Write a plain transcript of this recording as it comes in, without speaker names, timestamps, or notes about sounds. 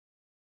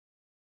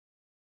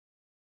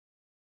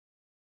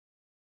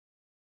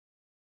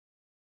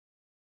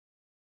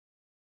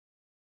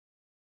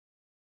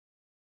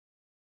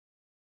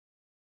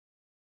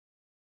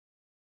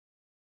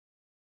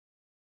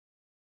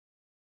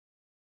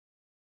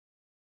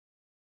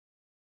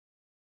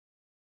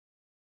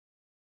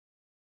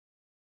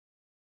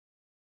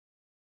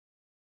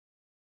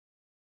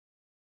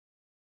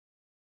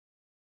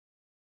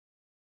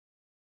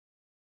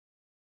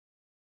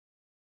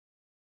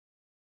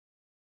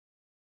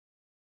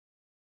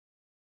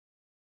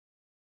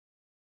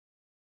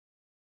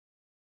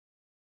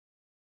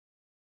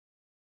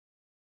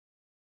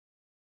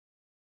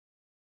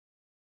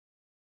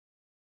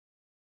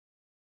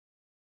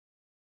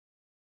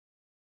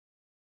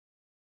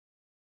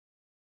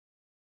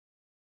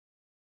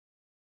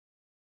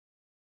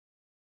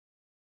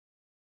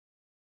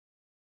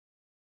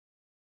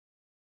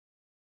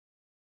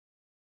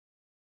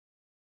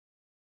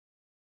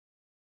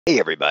Hey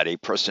everybody,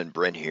 Preston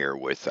Brent here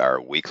with our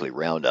weekly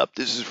roundup.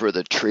 This is for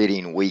the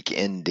trading week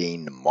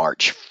ending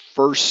March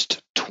 1st,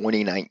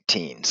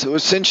 2019. So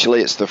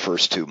essentially it's the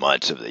first 2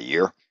 months of the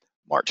year,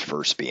 March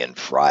 1st being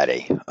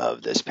Friday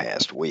of this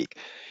past week.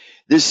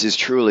 This is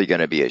truly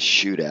going to be a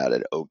shootout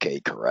at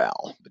OK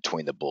Corral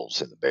between the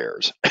Bulls and the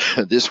Bears.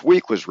 This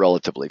week was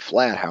relatively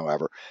flat,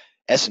 however.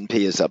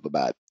 S&P is up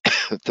about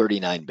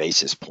 39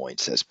 basis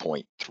points, that's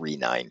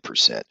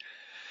 0.39%.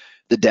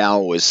 The Dow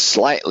was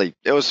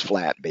it was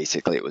flat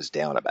basically. It was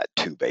down about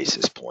 2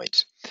 basis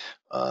points.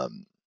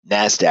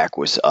 NASDAQ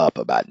was up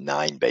about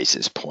 9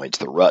 basis points.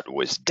 The RUT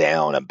was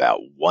down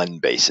about 1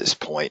 basis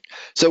point.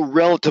 So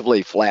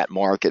relatively flat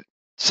market.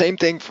 Same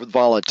thing for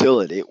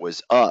volatility. It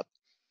was up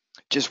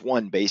just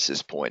 1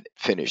 basis point. It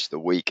finished the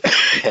week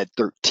at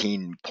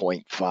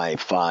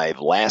 13.55.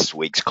 Last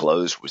week's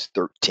close was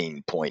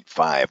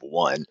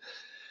 13.51.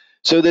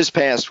 So this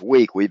past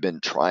week, we've been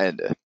trying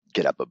to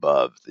get up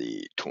above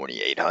the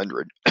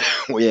 2800.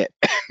 We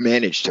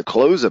managed to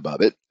close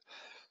above it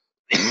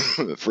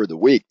for the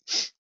week.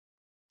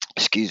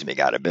 Excuse me,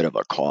 got a bit of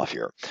a cough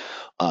here.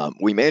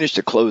 We managed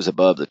to close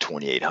above the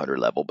 2800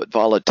 level, but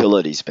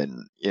volatility's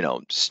been,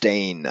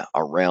 staying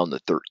around the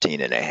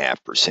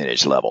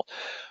 13.5% level.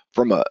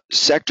 From a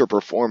sector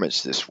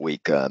performance this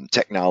week,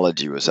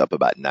 technology was up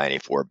about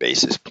 94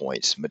 basis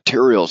points.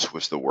 Materials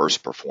was the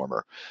worst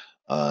performer,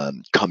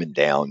 coming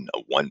down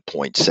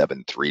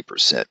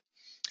 1.73%.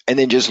 And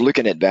then just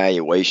looking at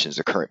valuations,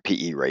 the current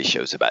PE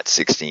ratio is about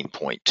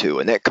 16.2,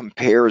 and that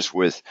compares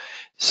with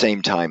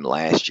same time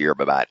last year of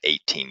about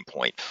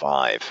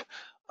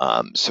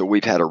 18.5. So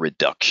we've had a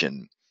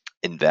reduction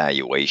in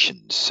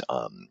valuations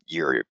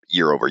year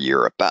over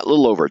year, about a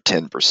little over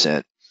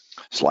 10%,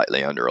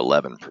 slightly under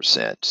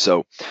 11%.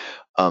 So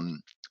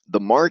the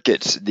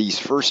markets, these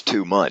first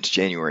 2 months,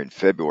 January and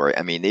February,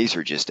 I mean, these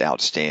are just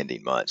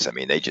outstanding months. I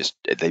mean, they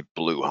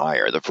blew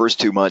higher. The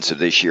first 2 months of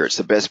this year, it's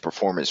the best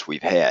performance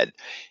we've had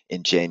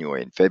in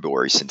January and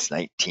February since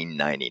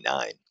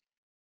 1999.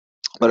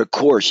 But of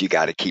course, you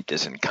got to keep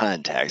this in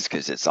context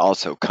because it's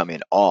also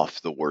coming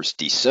off the worst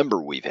December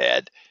we've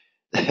had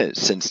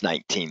since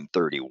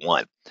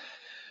 1931.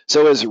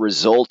 So as a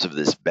result of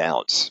this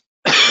bounce,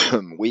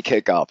 we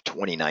kick off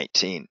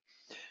 2019.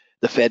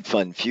 The Fed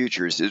Fund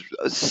futures is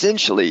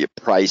essentially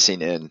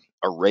pricing in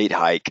a rate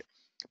hike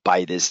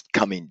by this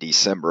coming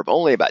December of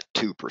only about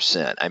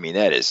 2%. I mean,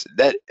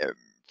 that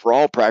for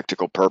all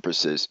practical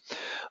purposes,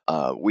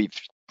 we've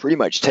pretty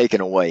much taken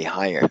away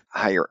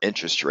higher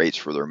interest rates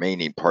for the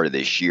remaining part of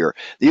this year.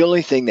 The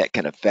only thing that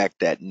can affect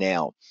that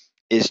now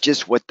is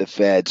just what the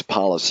Fed's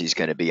policy is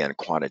going to be on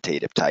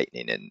quantitative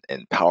tightening,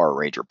 and Power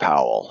Ranger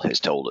Powell has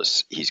told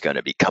us he's going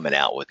to be coming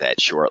out with that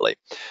shortly.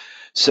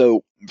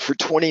 So for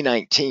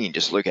 2019,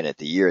 just looking at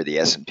the year, the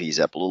S&P is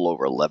up a little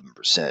over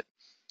 11%.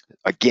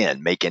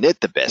 Again, making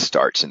it the best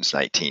start since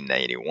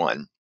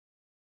 1991.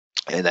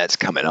 And that's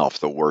coming off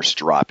the worst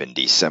drop in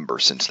December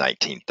since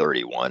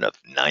 1931 of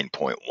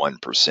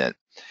 9.1%.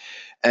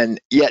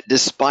 And yet,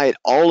 despite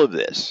all of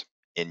this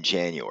in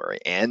January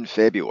and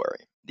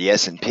February, the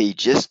S&P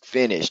just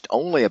finished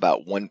only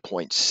about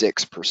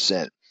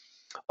 1.6%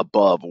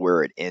 above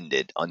where it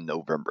ended on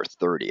November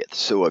 30th.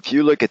 So if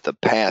you look at the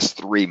past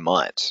 3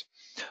 months,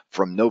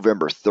 from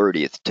November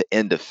 30th to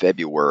end of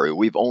February,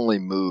 we've only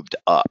moved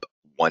up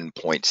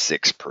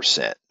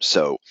 1.6%.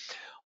 So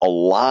a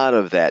lot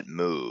of that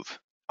move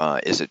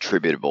is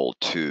attributable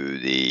to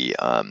the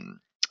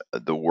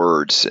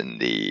words and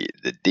the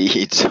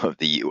deeds of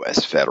the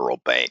U.S. Federal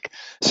Bank,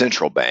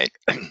 Central Bank,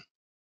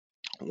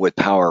 with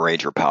Power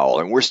Ranger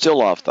Powell, and we're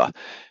still off the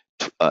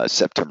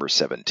September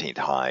 17th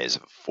highs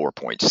of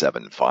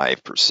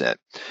 4.75%.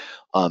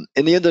 And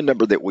the other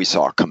number that we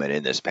saw coming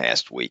in this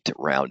past week to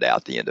round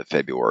out the end of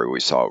February, we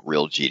saw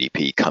real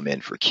GDP come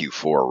in for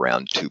Q4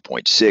 around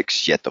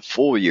 2.6, yet the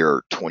full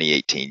year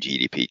 2018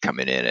 GDP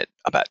coming in at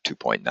about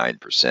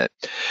 2.9%.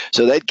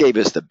 So that gave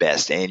us the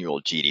best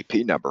annual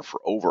GDP number for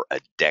over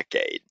a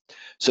decade.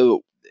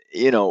 So,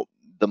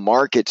 the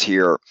markets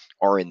here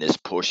are in this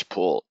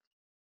push-pull.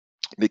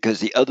 Because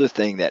the other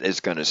thing that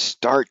is going to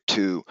start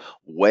to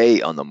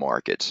weigh on the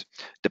markets,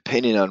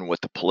 depending on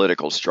what the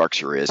political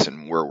structure is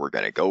and where we're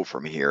going to go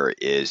from here,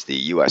 is the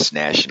U.S.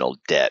 national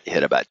debt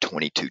hit about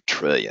 22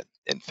 trillion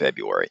in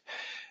February.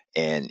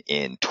 And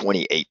in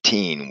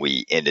 2018,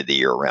 we ended the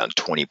year around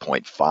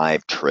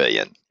 20.5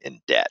 trillion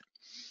in debt.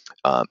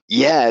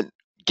 Yet,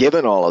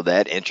 given all of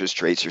that,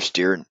 interest rates are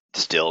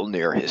still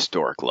near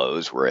historic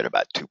lows. We're at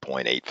about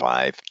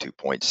 2.85,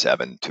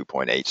 2.7,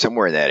 2.8,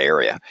 somewhere in that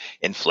area.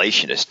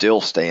 Inflation is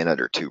still staying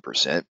under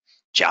 2%.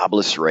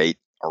 Jobless rate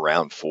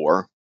around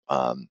 4%,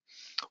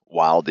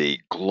 while the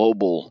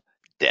global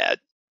debt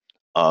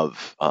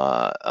of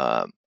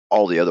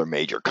all the other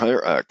major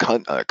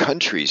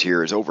countries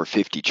here is over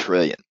 50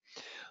 trillion.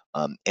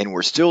 And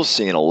we're still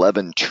seeing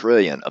 11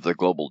 trillion of the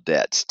global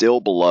debt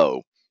still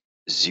below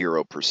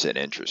 0%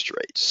 interest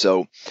rates.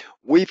 So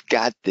we've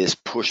got this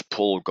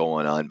push-pull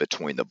going on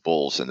between the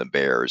bulls and the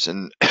bears.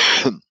 And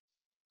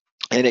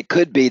And it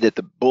could be that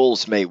the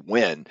bulls may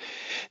win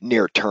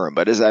near term,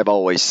 but as I've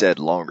always said,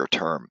 longer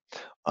term,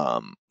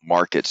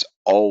 markets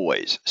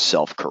always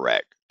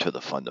self-correct to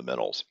the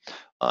fundamentals.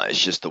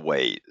 It's just the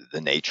way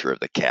the nature of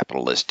the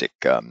capitalistic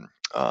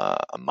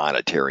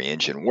monetary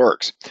engine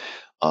works.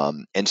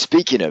 And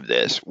speaking of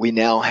this, we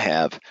now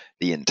have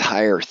the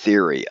entire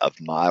theory of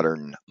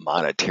modern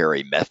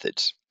monetary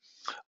methods.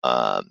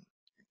 Um,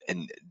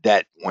 and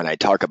that, when I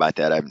talk about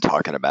that, I'm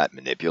talking about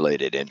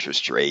manipulated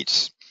interest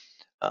rates,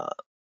 uh,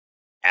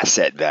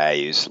 asset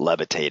values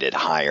levitated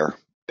higher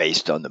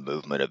based on the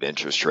movement of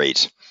interest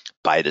rates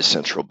by the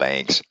central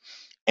banks,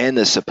 and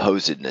the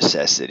supposed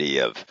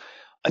necessity of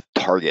a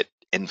target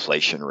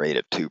inflation rate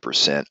of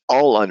 2%,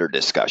 all under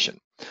discussion,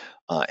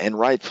 and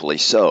rightfully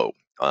so.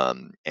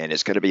 And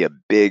it's going to be a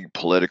big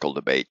political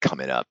debate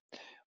coming up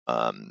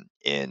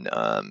in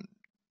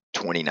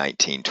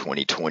 2019,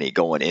 2020,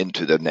 going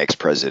into the next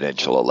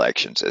presidential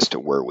elections as to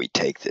where we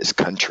take this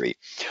country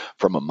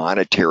from a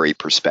monetary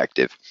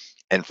perspective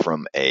and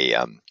from a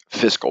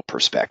fiscal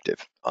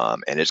perspective.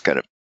 And it's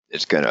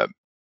gonna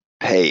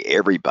pay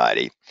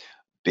everybody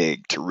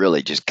big to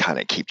really just kind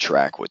of keep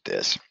track with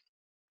this,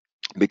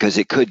 because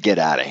it could get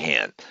out of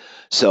hand.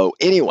 So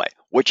anyway,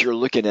 what you're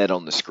looking at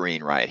on the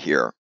screen right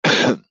here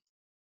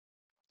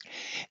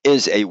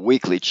is a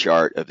weekly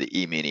chart of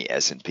the E-mini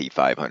S&P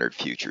 500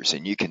 futures,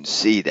 and you can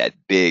see that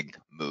big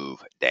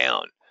move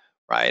down,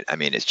 right? I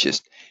mean, it's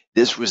just,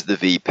 this was the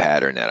V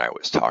pattern that I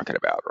was talking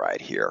about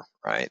right here,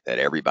 right? That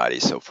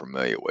everybody's so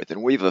familiar with.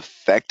 And we've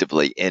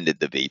effectively ended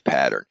the V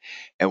pattern,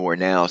 and we're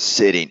now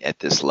sitting at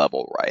this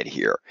level right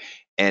here.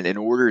 And in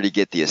order to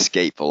get the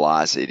escape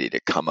velocity to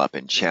come up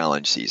and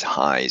challenge these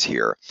highs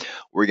here,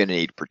 we're going to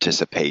need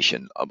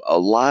participation. A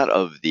lot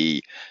of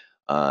the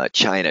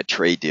China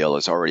trade deal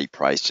is already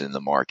priced in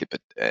the market, but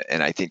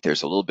and I think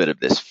there's a little bit of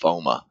this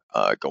FOMA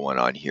going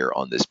on here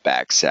on this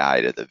back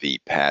side of the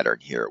V pattern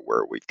here,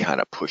 where we've kind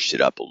of pushed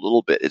it up a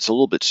little bit. It's a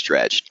little bit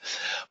stretched,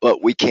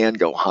 but we can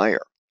go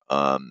higher.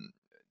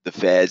 The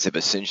Feds have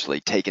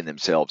essentially taken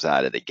themselves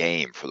out of the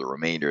game for the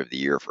remainder of the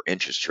year for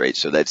interest rates,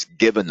 so that's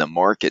given the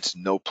markets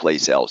no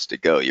place else to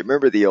go. You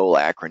remember the old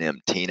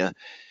acronym TINA?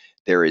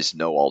 There is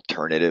no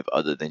alternative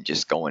other than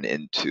just going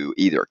into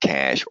either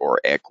cash or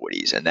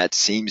equities. And that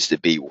seems to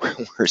be where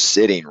we're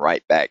sitting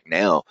right back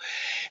now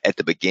at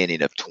the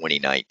beginning of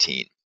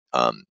 2019.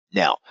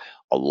 Now,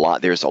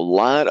 there's a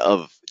lot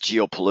of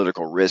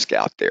geopolitical risk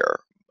out there.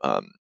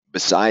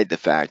 Beside the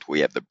fact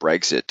we have the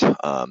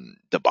Brexit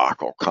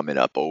debacle coming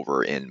up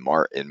over in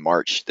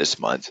March this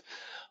month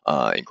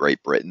in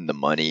Great Britain,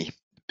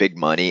 big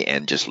money,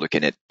 and just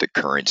looking at the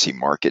currency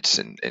markets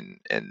and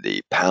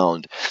the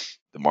pound.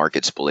 The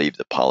markets believe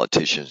the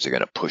politicians are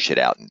going to push it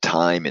out in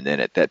time, and then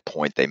at that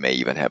point they may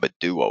even have a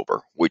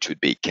do-over, which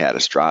would be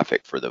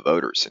catastrophic for the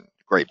voters in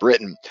Great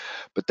Britain.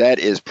 But that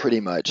is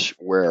pretty much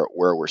where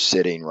we're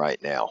sitting right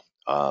now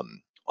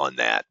on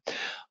that.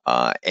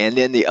 And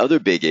then the other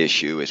big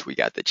issue is we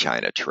got the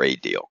China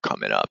trade deal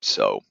coming up.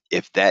 So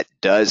if that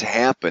does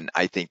happen,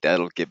 I think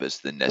that'll give us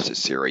the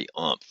necessary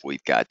oomph.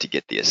 We've got to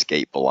get the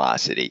escape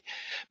velocity,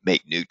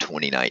 make new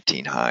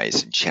 2019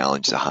 highs, and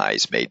challenge the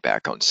highs made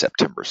back on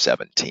September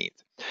 17th.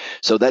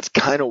 So that's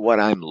kind of what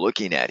I'm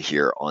looking at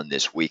here on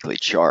this weekly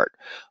chart.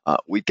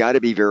 We've got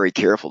to be very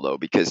careful though,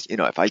 because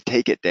if I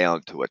take it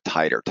down to a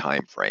tighter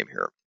time frame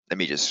here, let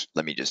me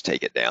just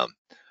take it down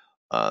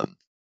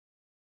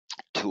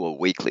to a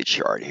weekly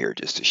chart here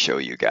just to show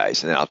you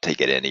guys, and then I'll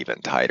take it in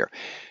even tighter.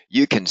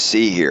 You can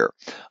see here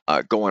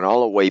going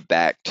all the way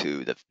back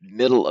to the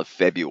middle of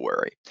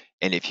February,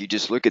 and if you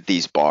just look at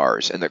these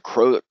bars and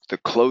the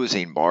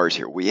closing bars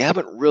here, we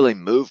haven't really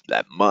moved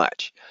that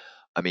much.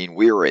 I mean,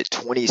 we were at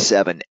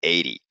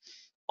 2780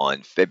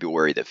 on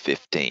February the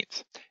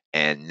 15th.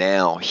 And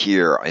now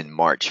here in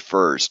March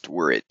 1st,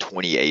 we're at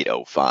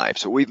 2805.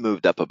 So we've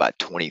moved up about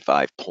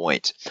 25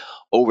 points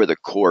over the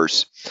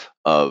course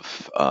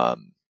of, a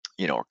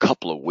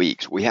couple of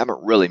weeks. We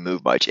haven't really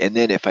moved much. And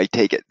then if I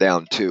take it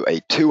down to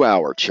a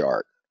 2-hour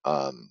chart,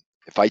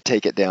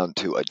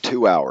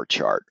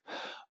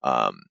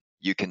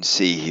 you can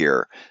see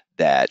here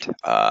that,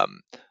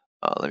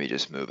 let me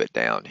just move it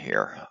down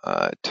here,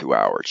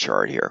 2-hour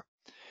chart here.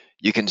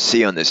 You can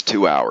see on this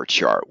 2-hour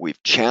chart,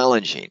 we've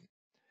challenging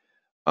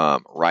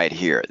right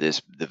here,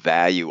 the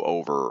value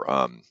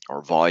over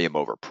or volume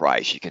over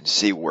price. You can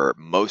see where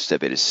most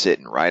of it is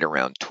sitting right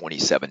around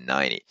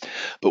 27.90,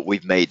 but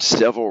we've made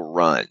several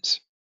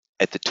runs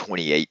at the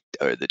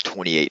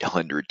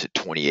 2800 to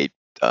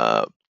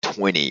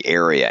 2820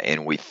 area,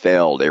 and we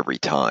failed every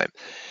time.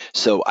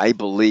 So I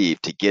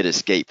believe to get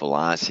escape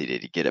velocity,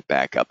 to get it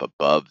back up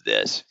above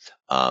this,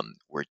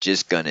 we're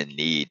just going to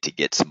need to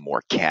get some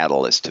more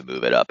catalyst to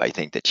move it up. I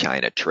think the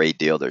China trade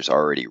deal, there's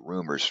already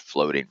rumors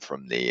floating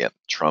from the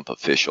Trump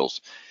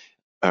officials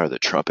or the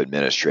Trump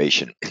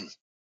administration.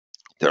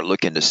 They're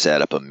looking to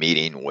set up a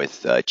meeting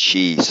with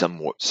Xi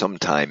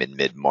sometime in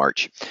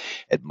mid-March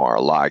at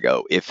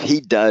Mar-a-Lago. If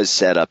he does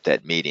set up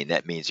that meeting,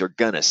 that means they're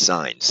going to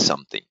sign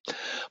something.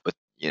 But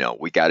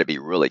we got to be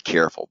really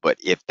careful. But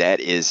if that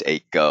is a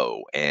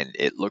go and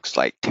it looks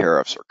like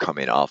tariffs are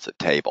coming off the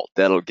table,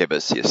 that'll give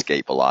us the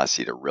escape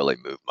velocity to really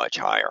move much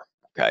higher.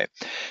 Okay,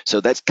 so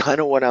that's kind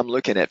of what I'm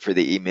looking at for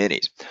the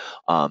E-minis.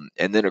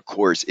 And then, of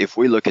course, if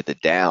we look at the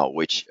Dow,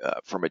 which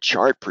from a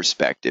chart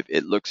perspective,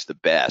 it looks the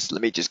best.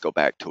 Let me just go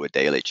back to a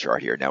daily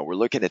chart here. Now, we're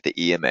looking at the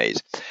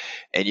EMAs,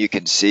 and you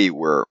can see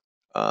where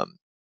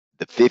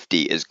the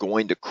 50 is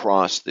going to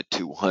cross the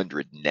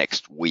 200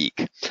 next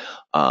week.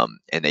 And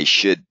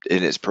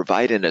it's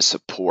providing a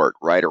support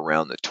right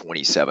around the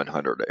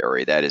 2700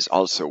 area. That is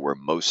also where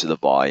most of the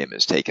volume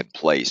has taken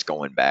place,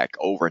 going back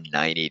over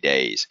 90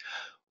 days,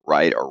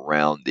 right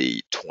around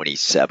the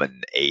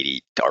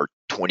 2780 or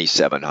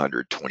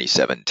 2700,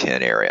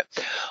 2710 area.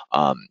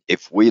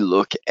 If we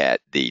look at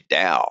the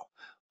Dow,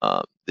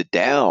 the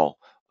Dow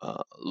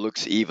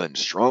looks even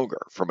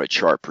stronger from a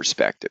chart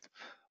perspective.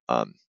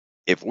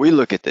 If we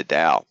look at the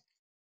Dow,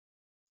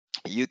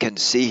 you can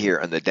see here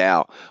in the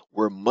Dow,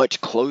 we're much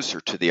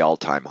closer to the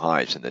all-time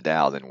highs in the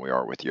Dow than we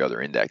are with the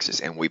other indexes.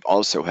 And we've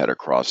also had a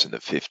cross in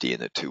the 50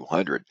 and the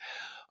 200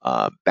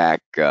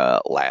 back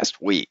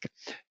last week.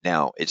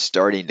 Now, it's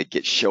starting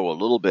to show a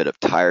little bit of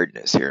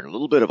tiredness here, and a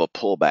little bit of a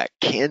pullback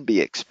can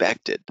be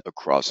expected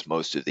across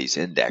most of these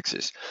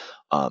indexes.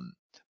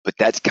 But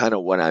that's kind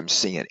of what I'm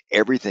seeing.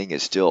 Everything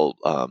is still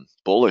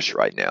bullish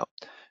right now.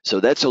 So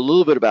that's a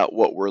little bit about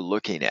what we're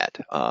looking at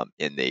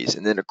in these.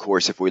 And then, of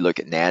course, if we look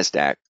at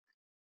NASDAQ,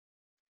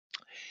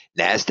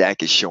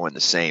 NASDAQ is showing the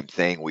same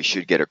thing. We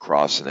should get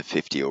across in the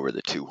 50 over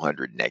the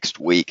 200 next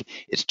week.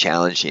 It's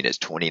challenging its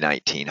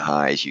 2019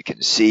 highs. You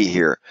can see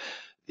here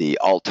the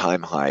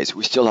all-time highs.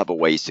 We still have a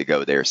ways to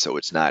go there, so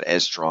it's not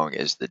as strong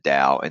as the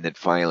Dow. And then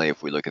finally,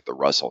 if we look at the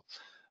Russell,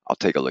 I'll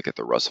take a look at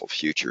the Russell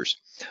futures.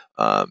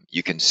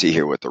 You can see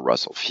here with the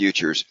Russell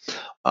futures,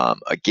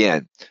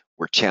 again,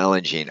 we're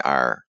challenging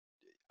our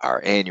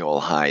annual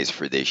highs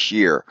for this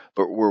year,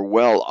 but we're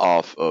well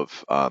off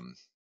of,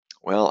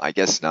 well, I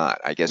guess not.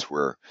 I guess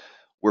we're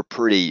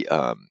pretty,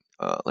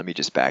 let me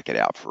just back it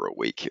out for a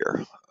week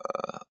here.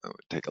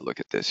 Take a look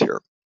at this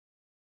here.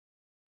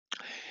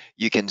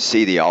 You can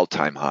see the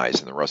all-time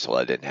highs in the Russell.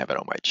 I didn't have it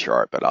on my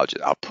chart, but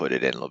I'll put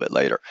it in a little bit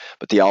later.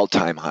 But the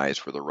all-time highs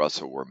for the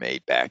Russell were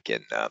made back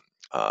in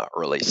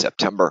early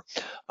September,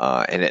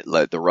 and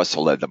the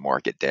Russell led the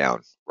market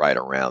down right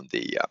around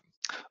the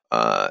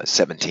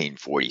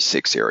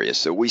 1746 area.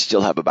 So we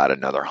still have about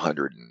another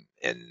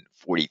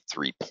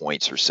 143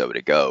 points or so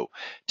to go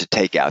to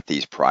take out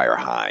these prior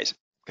highs.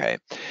 Okay,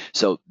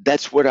 so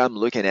that's what I'm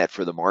looking at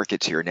for the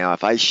markets here. Now,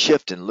 if I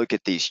shift and look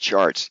at these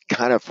charts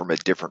kind of from a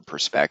different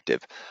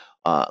perspective,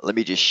 let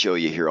me just show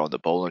you here on the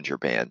Bollinger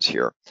Bands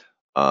here.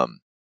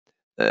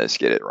 Let's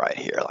get it right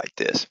here like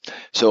this.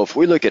 So if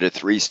we look at a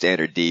 3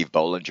 standard Dev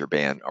Bollinger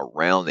Band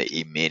around the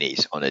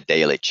E-minis on a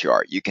daily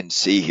chart, you can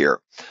see here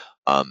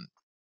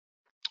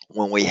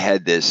when we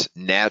had this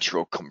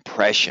natural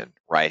compression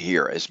right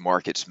here as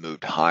markets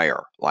moved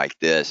higher like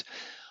this,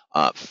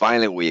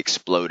 finally we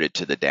exploded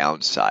to the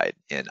downside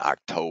in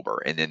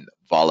October, and then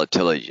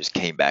volatility just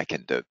came back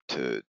into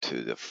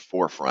the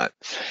forefront.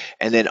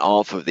 And then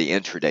off of the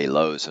intraday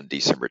lows on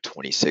December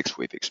 26th,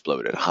 we've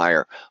exploded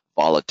higher.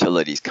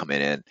 Volatility's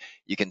coming in.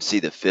 You can see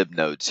the fib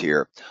nodes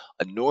here.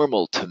 A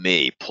normal, to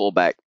me,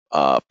 pullback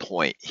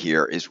point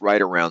here is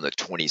right around the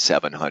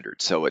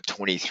 2700. So at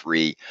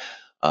 23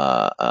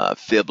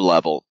 fib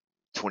level,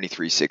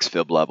 23.6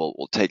 fib level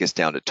will take us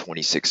down to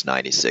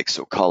 26.96,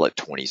 so call it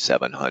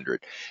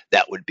 2700.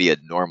 That would be a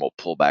normal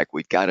pullback.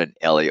 We've got an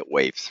Elliott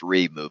wave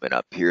 3 moving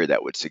up here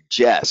that would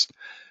suggest,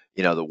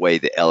 the way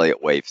the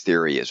Elliott wave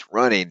theory is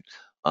running,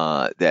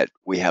 that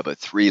we have a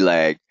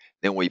 3-leg,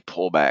 then we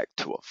pull back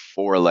to a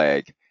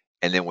 4-leg,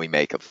 and then we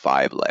make a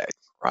 5-leg,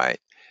 right?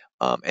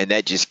 And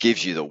that just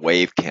gives you the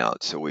wave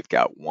count. So we've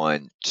got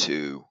 1,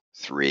 2,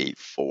 3,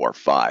 4,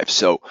 5.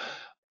 So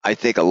I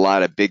think a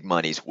lot of big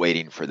money's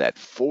waiting for that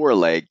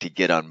 4-leg to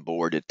get on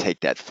board to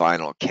take that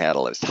final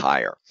catalyst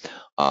higher.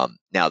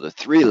 Now, the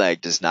 3-leg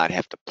does not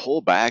have to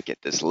pull back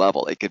at this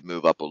level. It could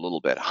move up a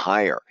little bit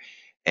higher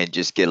and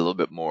just get a little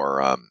bit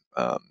more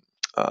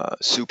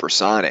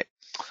supersonic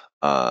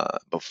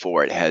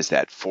before it has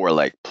that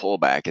 4-leg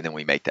pullback, and then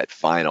we make that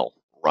final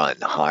run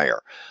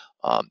higher.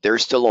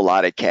 There's still a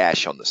lot of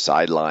cash on the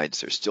sidelines.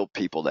 There's still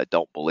people that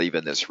don't believe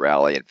in this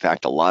rally. In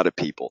fact, a lot of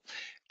people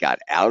got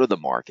out of the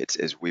markets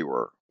as we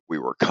were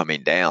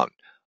coming down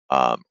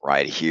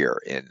right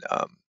here in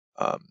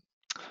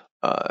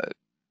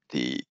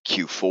the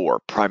Q4,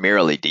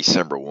 primarily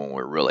December, when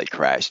we really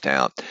crashed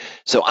down.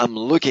 So I'm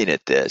looking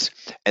at this,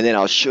 and then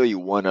I'll show you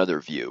one other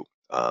view.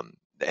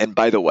 And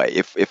by the way,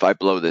 if I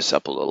blow this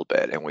up a little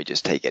bit and we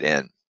just take it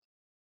in,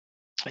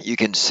 you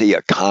can see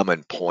a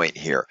common point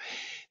here.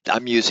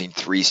 I'm using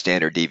 3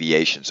 standard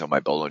deviations on my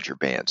Bollinger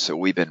Band. So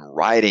we've been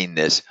riding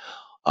this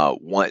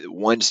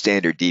one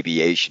standard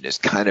deviation has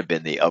kind of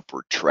been the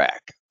upward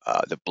track,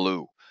 the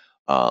blue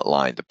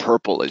line. The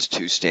purple is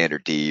 2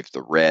 standard Dev.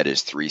 The red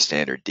is 3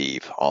 standard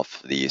Dev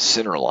off the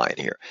center line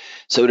here.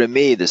 So to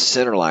me, the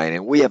center line,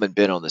 and we haven't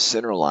been on the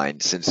center line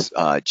since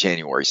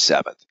January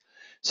 7th.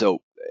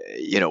 So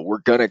we're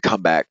going to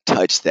come back,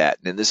 touch that.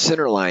 And then the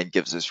center line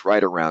gives us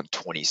right around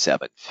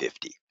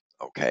 2750,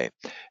 okay,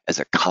 as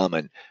a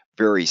common,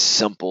 very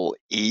simple,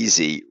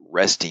 easy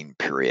resting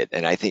period.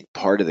 And I think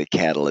part of the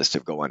catalyst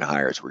of going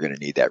higher is we're going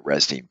to need that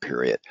resting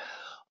period.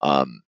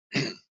 Um,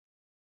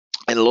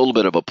 and a little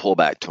bit of a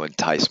pullback to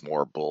entice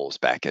more bulls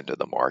back into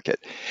the market.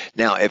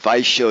 Now, if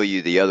I show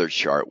you the other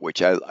chart,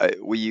 which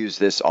we use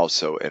this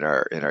also in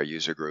our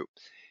user group,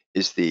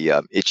 is the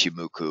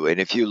Ichimoku. And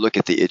if you look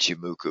at the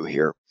Ichimoku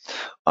here,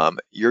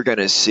 you're going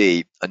to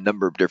see a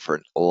number of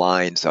different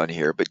lines on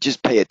here, but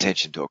just pay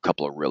attention to a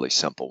couple of really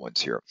simple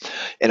ones here.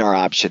 In our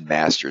option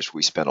masters,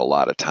 we spend a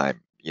lot of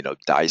time,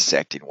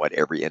 dissecting what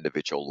every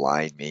individual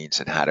line means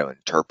and how to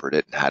interpret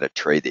it and how to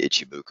trade the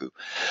Ichimoku.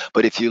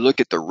 But if you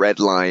look at the red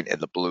line and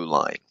the blue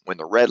line, when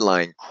the red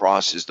line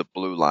crosses the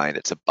blue line,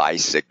 it's a buy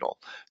signal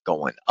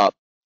going up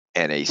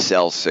and a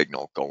sell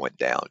signal going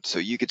down. So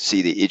you could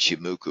see the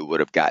Ichimoku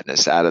would have gotten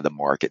us out of the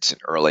markets in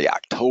early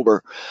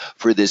October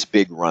for this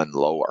big run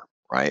lower,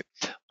 right?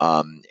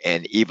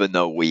 And even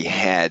though we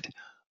had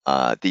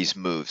these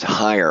moves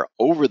higher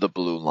over the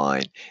blue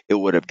line, it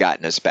would have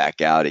gotten us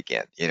back out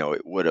again.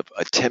 It would have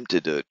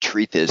attempted to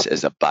treat this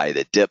as a buy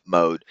the dip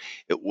mode.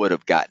 It would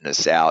have gotten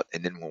us out.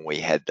 And then when we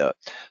had the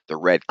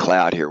red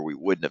cloud here, we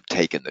wouldn't have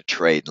taken the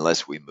trade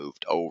unless we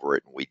moved over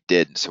it, and we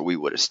didn't. So we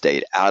would have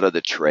stayed out of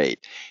the trade,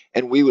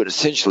 and we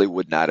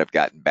would not have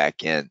gotten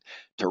back in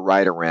to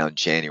right around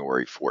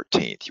January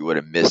 14th. You would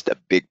have missed a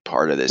big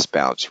part of this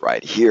bounce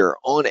right here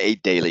on a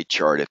daily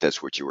chart. If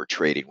that's what you were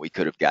trading, we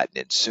could have gotten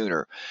in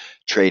sooner,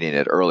 trading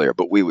it earlier,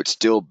 but we would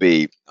still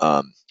be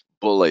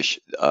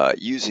bullish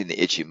using the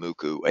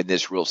Ichimoku and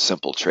this real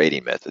simple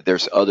trading method.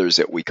 There's others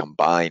that we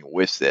combine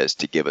with this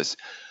to give us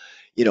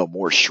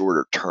more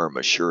shorter term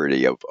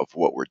assurity of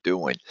what we're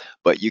doing.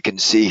 But you can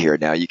see here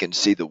now, you can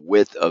see the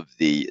width of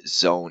the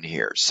zone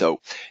here. So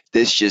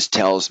this just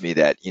tells me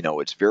that,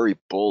 it's very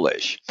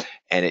bullish,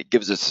 and it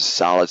gives us a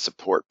solid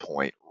support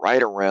point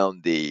right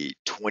around the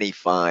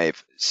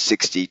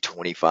 2560,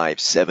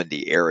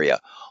 2570 area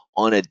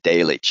on a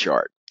daily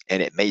chart.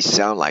 And it may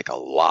sound like a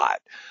lot,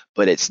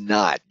 but it's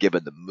not,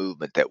 given the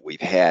movement that we've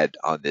had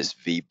on this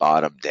V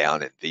bottom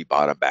down and V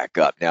bottom back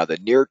up. Now, the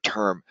near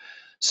term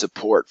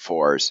support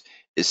for us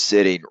is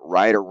sitting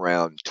right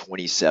around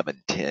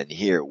 2710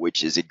 here,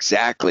 which is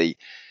exactly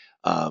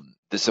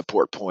the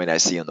support point I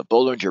see on the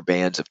Bollinger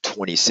Bands of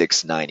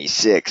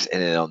 2696,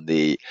 and then on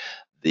the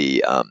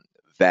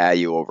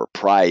value over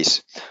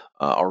price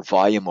or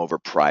volume over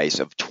price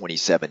of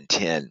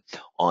 2710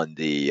 on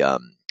the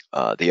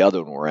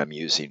other one, where I'm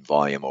using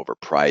volume over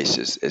price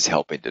is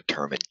helping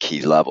determine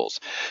key levels.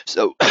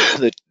 So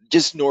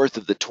just north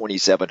of the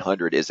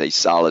 2700 is a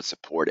solid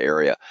support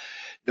area,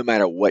 no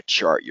matter what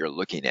chart you're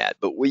looking at.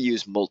 But we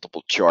use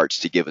multiple charts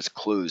to give us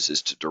clues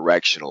as to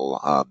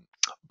directional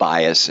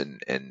bias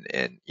and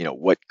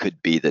what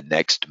could be the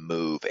next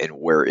move and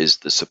where is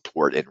the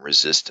support and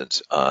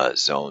resistance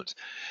zones.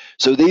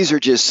 So these are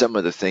just some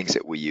of the things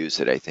that we use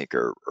that I think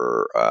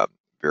are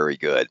very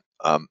good.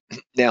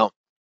 Now,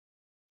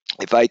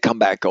 if I come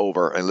back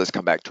over, and let's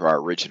come back to our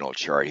original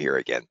chart here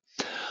again,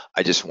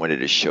 I just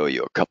wanted to show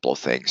you a couple of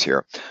things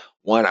here.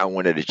 One, I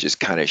wanted to just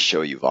kind of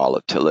show you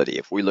volatility.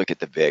 If we look at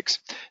the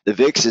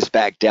VIX is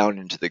back down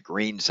into the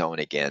green zone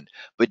again,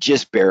 but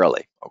just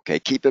barely. Okay,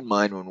 keep in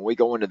mind, when we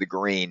go into the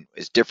green,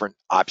 is different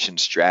option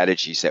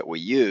strategies that we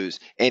use,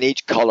 and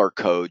each color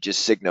code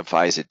just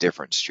signifies a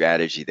different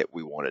strategy that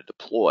we want to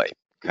deploy.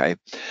 Okay.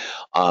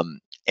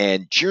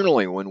 And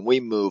generally, when we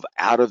move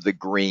out of the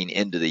green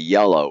into the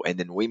yellow, and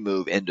then we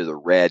move into the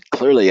red,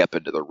 clearly up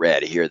into the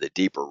red here, the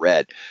deeper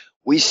red,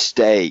 we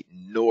stay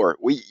north.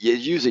 It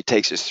usually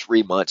takes us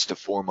 3 months to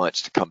 4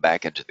 months to come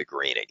back into the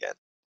green again.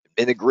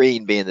 And the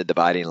green being the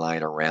dividing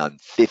line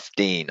around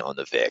 15 on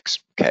the VIX,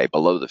 okay,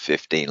 below the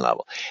 15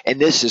 level. And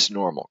this is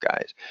normal,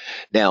 guys.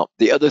 Now,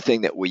 the other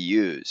thing that we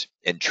use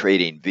in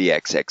trading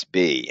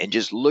VXXB and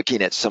just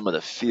looking at some of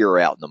the fear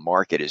out in the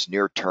market is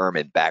near term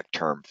and back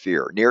term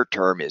fear. Near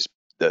term is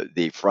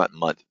the front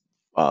month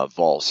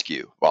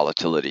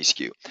volatility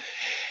skew.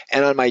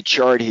 And on my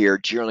chart here,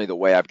 generally the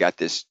way I've got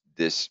this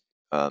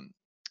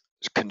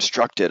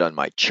constructed on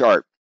my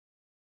chart,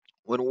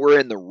 when we're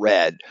in the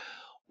red,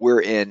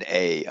 we're in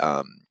a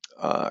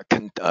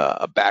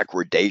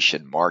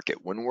backwardation market.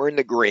 When we're in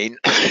the green,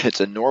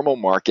 it's a normal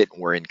market,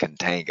 and we're in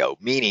contango,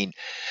 meaning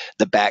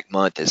the back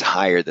month is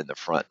higher than the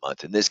front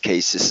month. In this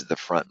case, this is the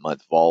front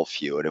month vol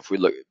skew, and if we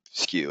look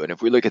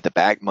at the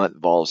back month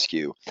vol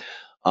skew,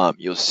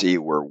 you'll see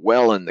we're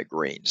well in the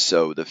green.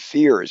 So the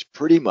fear is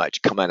pretty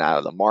much coming out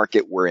of the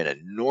market. We're in a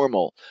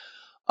normal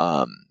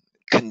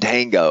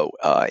contango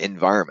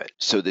environment.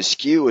 So the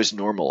skew is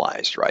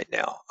normalized right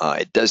now.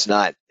 It does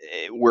not,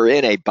 we're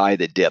in a buy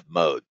the dip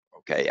mode.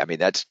 Okay. I mean,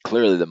 that's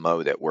clearly the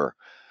mode that we're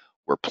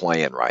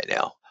playing right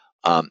now.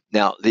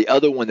 Now, the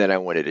other one that I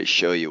wanted to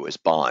show you is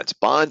bonds.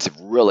 Bonds have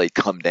really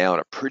come down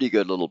a pretty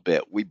good little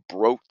bit. We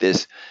broke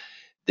this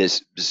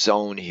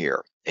zone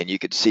here, and you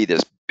can see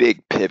this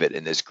big pivot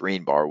in this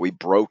green bar. We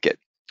broke it,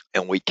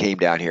 and we came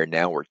down here.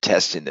 Now we're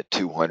testing the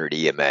 200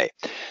 EMA.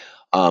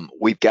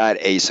 We've got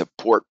a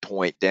support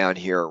point down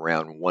here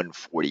around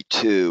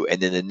 142,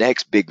 and then the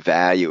next big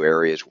value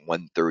area is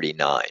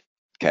 139.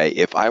 Okay,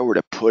 if I were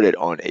to put it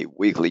on a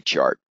weekly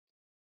chart,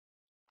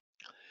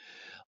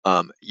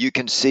 you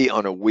can see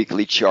on a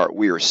weekly chart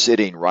we are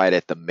sitting right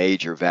at the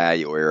major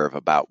value area of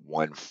about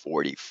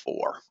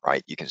 144,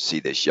 right? You can see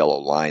this yellow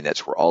line,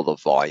 that's where all the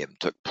volume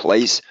took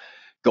place,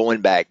 going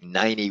back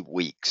 90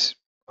 weeks.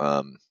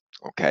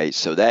 Okay,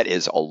 so that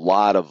is a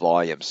lot of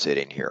volume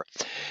sitting here.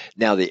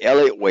 Now, the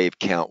Elliott wave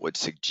count would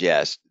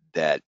suggest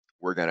that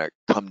we're going to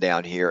come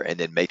down here and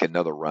then make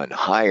another run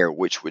higher,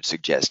 which would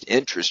suggest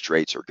interest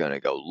rates are going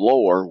to go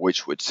lower,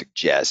 which would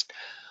suggest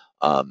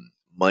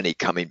money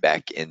coming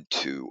back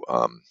into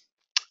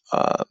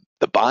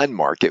the bond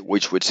market,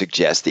 which would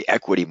suggest the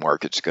equity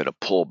market's going to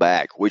pull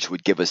back, which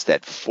would give us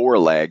that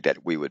foreleg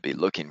that we would be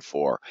looking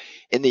for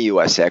in the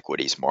U.S.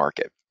 equities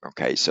market.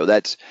 Okay, so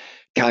that's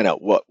kind of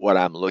what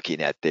I'm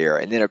looking at there.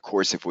 And then, of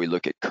course, if we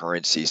look at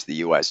currencies, the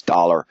U.S.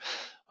 dollar,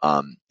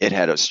 it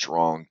had a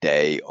strong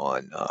day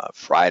on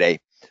Friday.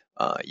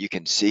 You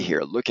can see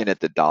here, looking at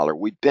the dollar,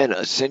 we've been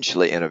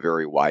essentially in a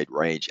very wide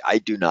range. I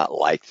do not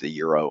like the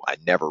euro. I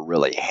never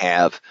really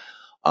have.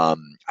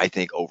 I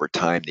think over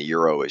time the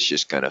euro is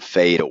just going to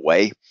fade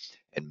away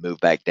and move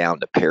back down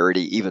to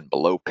parity, even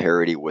below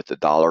parity with the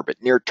dollar.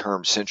 But near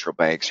term, central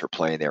banks are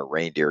playing their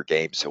reindeer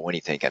game, so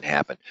anything can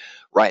happen.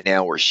 Right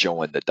now, we're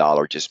showing the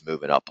dollar just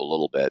moving up a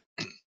little bit.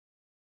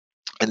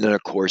 And then,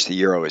 of course, the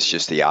euro is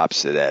just the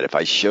opposite of that. If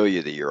I show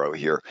you the euro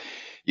here,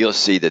 you'll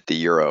see that the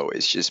euro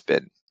has just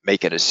been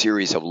making a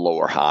series of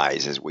lower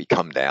highs as we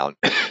come down.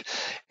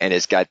 And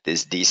it's got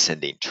this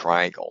descending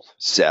triangle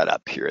set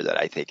up here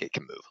that I think it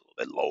can move a little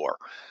bit lower.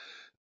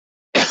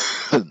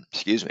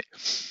 Excuse me.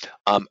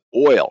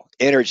 Oil,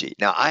 energy.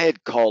 Now, I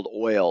had called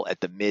oil at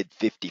the mid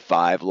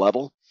 55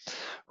 level,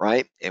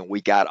 right? And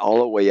we got all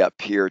the way up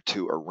here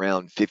to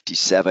around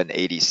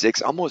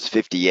 57.86, almost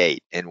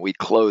 58. And we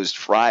closed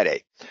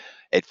Friday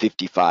at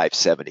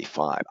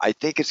 55.75. I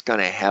think it's going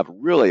to have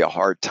really a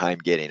hard time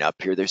getting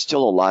up here. There's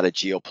still a lot of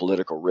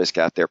geopolitical risk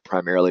out there,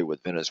 primarily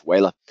with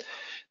Venezuela.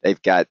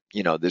 They've got,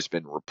 there's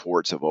been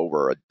reports of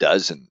over a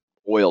dozen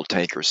oil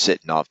tankers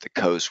sitting off the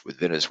coast with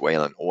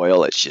Venezuelan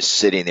oil. It's just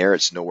sitting there.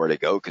 It's nowhere to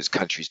go because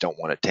countries don't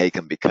want to take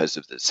them because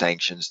of the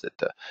sanctions that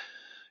the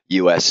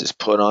U.S. has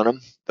put on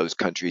them. Those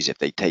countries, if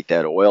they take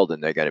that oil,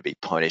 then they're going to be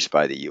punished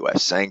by the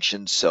U.S.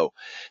 sanctions. So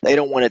they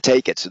don't want to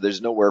take it. So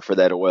there's nowhere for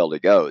that oil to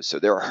go. So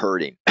they're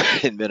hurting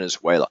in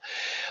Venezuela.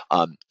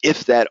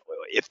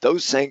 If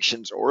those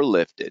sanctions are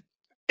lifted,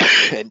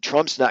 and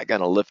Trump's not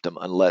going to lift them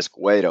unless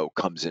Guaido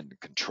comes into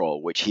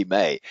control, which he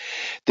may,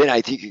 then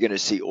I think you're going to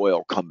see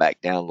oil come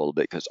back down a little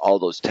bit because all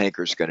those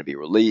tankers are going to be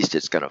released.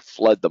 It's going to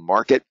flood the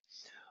market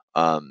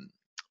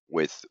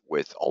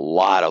with a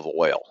lot of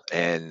oil,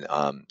 and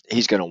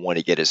he's going to want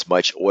to get as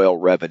much oil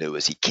revenue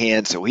as he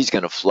can. So he's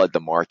going to flood the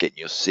market, and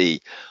you'll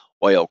see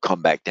oil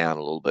come back down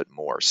a little bit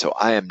more. So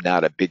I am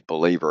not a big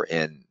believer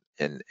in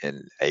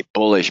a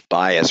bullish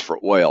bias for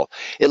oil,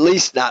 at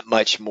least not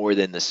much more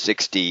than the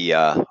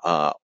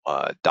 $60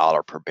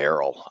 per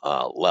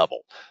barrel level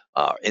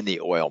in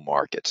the oil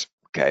markets.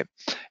 Okay,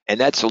 and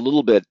that's a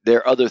little bit. There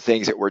are other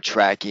things that we're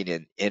tracking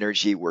in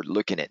energy. We're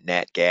looking at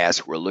nat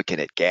gas. We're looking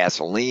at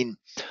gasoline.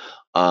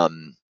 But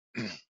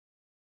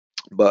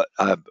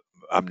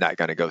I'm not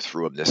going to go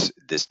through them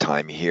this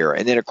time here.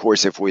 And then, of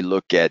course, if we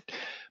look at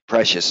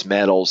precious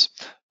metals,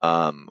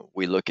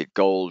 we look at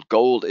gold.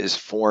 Gold is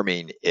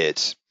forming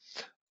its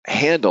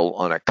handle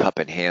on a cup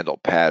and handle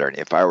pattern.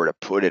 If I were to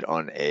put it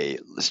on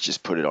let's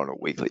just put it on a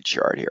weekly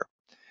chart here.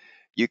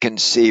 You can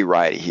see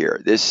right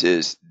here, this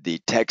is the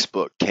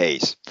textbook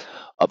case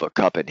of a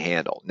cup and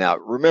handle. Now,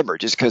 remember,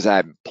 just because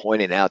I'm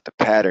pointing out the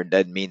pattern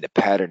doesn't mean the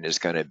pattern is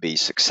going to be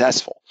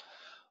successful.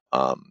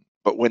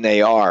 But when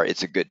they are,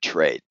 it's a good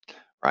trade,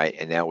 right?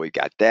 And now we've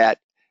got that.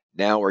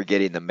 Now we're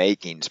getting the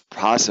makings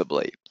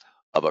possibly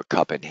of a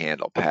cup and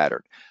handle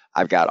pattern.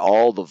 I've got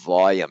all the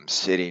volume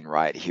sitting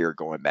right here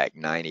going back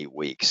 90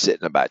 weeks,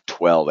 sitting about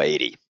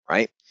 1280,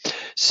 right?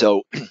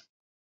 So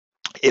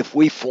if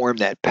we form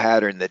that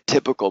pattern, the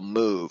typical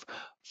move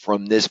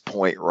from this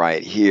point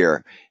right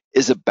here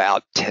is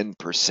about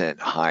 10%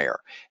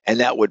 higher. And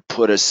that would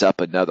put us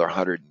up another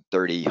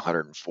 130,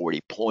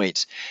 140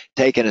 points,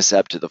 taking us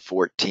up to the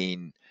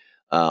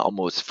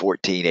almost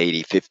 1480,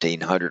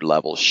 1500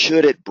 level,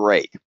 should it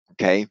break.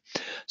 Okay,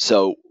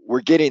 so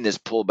we're getting this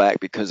pullback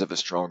because of a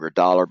stronger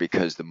dollar,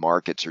 because the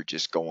markets are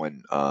just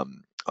going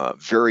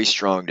very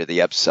strong to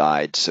the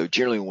upside. So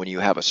generally when you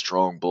have a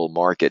strong bull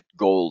market,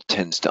 gold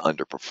tends to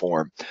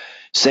underperform.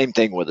 Same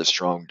thing with a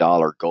strong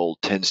dollar, gold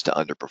tends to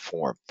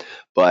underperform.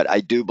 But I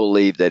do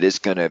believe that it's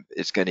gonna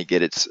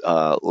get its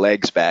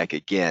legs back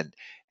again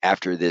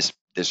after this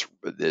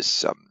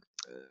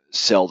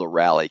sell the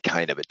rally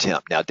kind of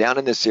attempt. Now down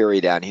in this area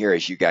down here,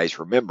 as you guys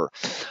remember,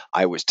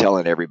 I was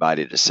telling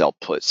everybody to sell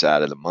puts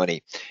out of the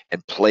money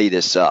and play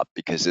this up,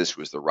 because this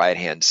was the right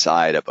hand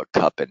side of a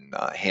cup and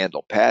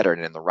handle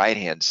pattern. And the right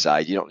hand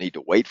side, you don't need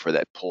to wait for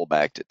that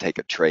pullback to take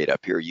a trade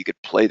up here. You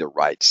could play the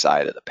right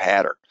side of the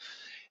pattern.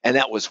 And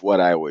that was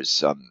what I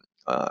was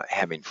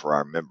having for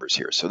our members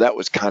here. So that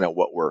was kind of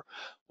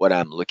what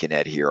I'm looking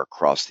at here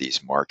across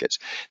these markets.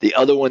 The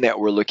other one that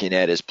we're looking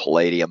at is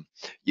palladium.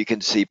 You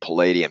can see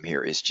palladium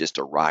here is just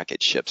a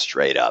rocket ship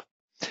straight up.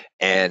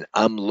 And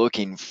I'm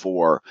looking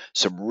for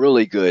some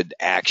really good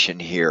action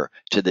here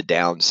to the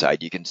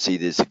downside. You can see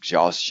these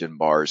exhaustion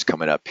bars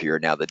coming up here.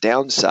 Now, the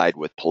downside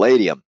with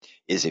palladium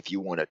is if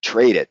you want to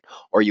trade it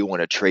or you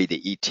want to trade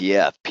the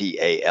ETF,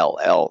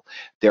 PALL,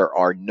 there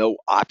are no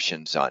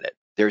options on it.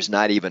 There's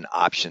not even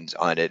options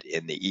on it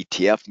in the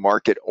ETF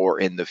market or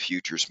in the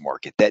futures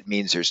market. That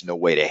means there's no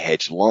way to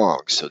hedge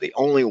long. So the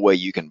only way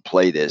you can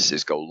play this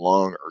is go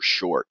long or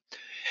short.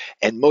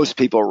 And most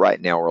people right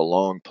now are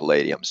long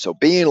palladium. So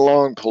being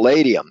long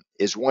palladium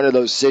is one of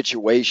those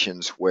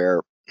situations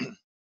where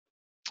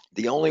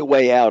the only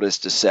way out is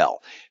to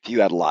sell. If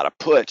you had a lot of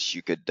puts,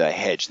 you could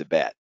hedge the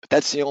bet, but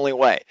that's the only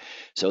way.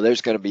 So there's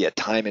going to be a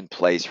time and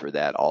place for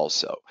that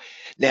also.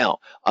 Now,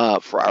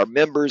 for our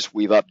members,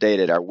 we've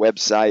updated our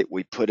website.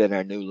 We put in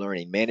our new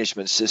learning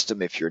management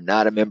system. If you're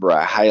not a member,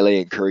 I highly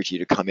encourage you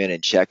to come in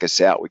and check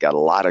us out. We got a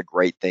lot of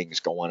great things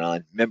going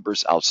on.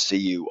 Members, I'll see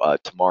you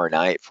tomorrow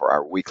night for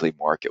our weekly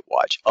market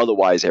watch.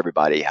 Otherwise,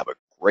 everybody have a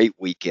great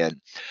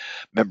weekend.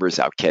 Members,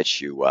 I'll catch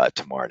you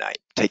tomorrow night.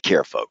 Take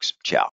care, folks. Ciao.